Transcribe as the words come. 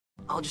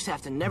I'll just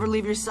have to never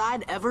leave your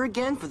side ever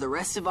again for the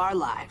rest of our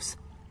lives.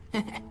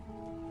 What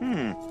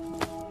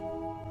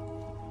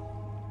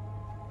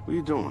are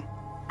you doing?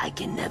 I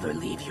can never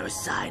leave your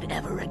side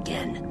ever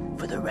again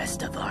for the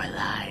rest of our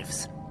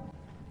lives.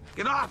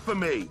 Get off of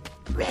me!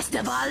 Rest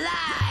of our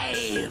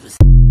lives!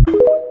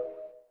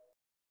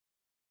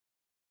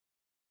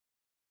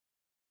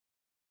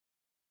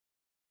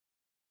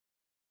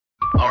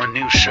 Our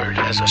new shirt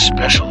has a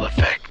special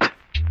effect.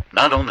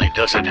 Not only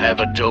does it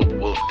have a dope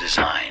wolf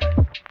design,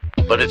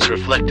 but it's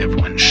reflective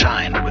when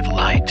shined with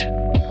light.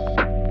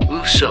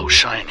 Ooh, so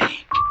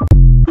shiny.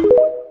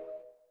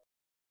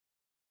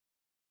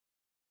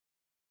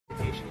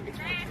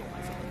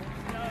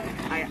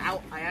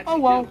 Oh,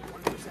 well.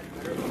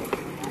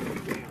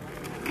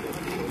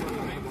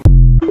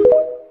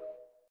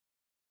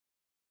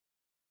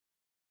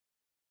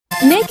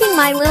 Making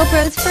my little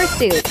bro's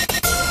fursuit.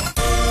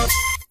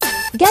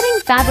 Getting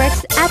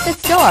fabrics at the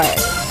store.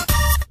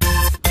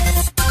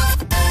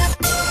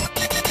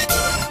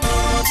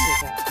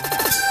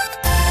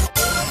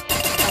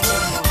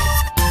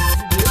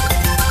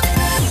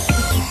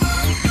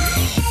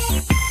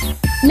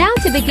 Now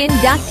to begin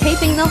duct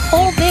taping the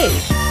whole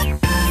base.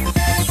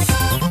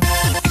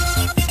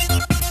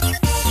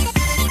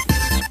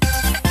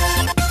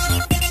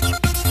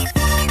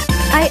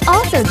 I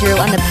also drew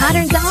on the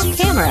patterns off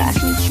camera.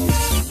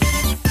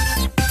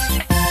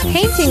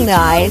 Painting the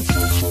eyes.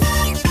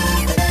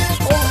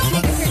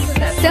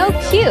 So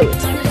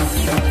cute!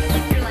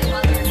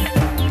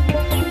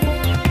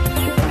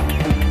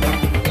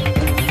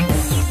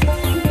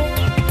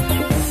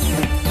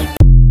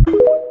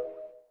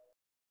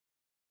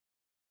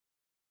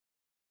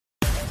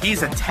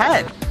 He's a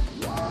 10,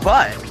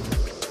 but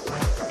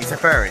he's a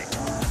furry.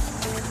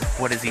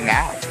 What is he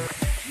now?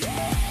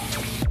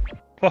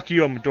 Fuck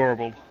you, I'm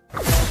adorable.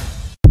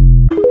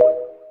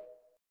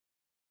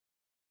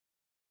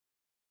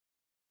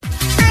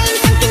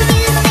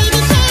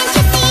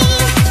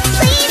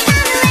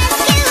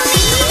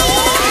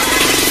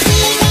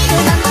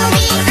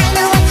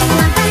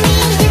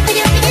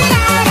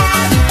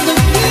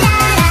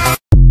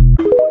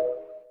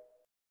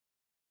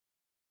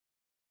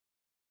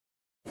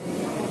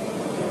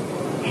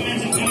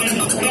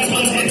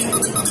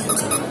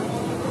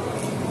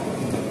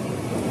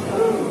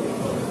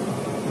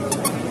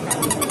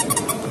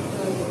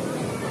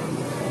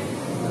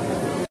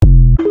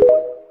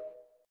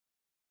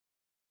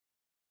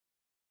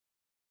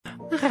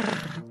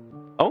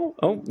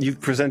 Oh, you've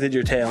presented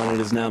your tail and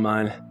it is now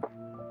mine.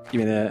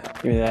 Give me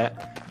that, give me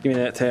that, give me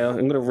that tail.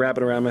 I'm gonna wrap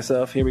it around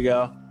myself. Here we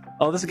go.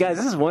 Oh, this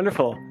is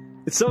wonderful.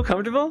 It's so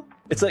comfortable.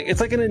 It's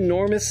like an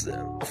enormous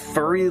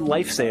furry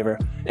lifesaver.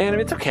 And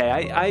it's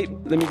okay.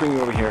 Let me bring you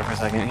over here for a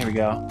second. Here we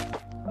go.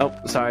 Oh,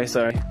 sorry.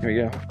 Here we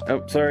go.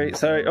 Oh, sorry.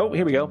 Oh,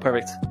 here we go.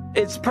 Perfect.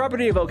 It's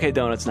property of OK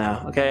Donuts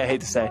now. Okay, I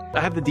hate to say. I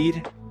have the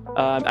deed.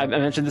 I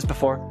mentioned this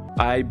before.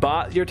 I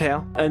bought your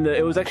tail, and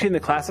it was actually in the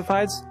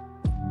classifieds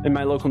in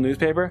my local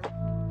newspaper.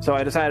 So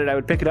I decided I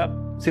would pick it up.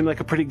 Seemed like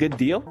a pretty good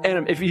deal.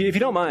 And if you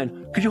don't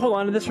mind, could you hold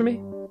on to this for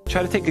me?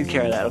 Try to take good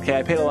care of that, okay?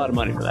 I paid a lot of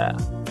money for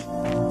that.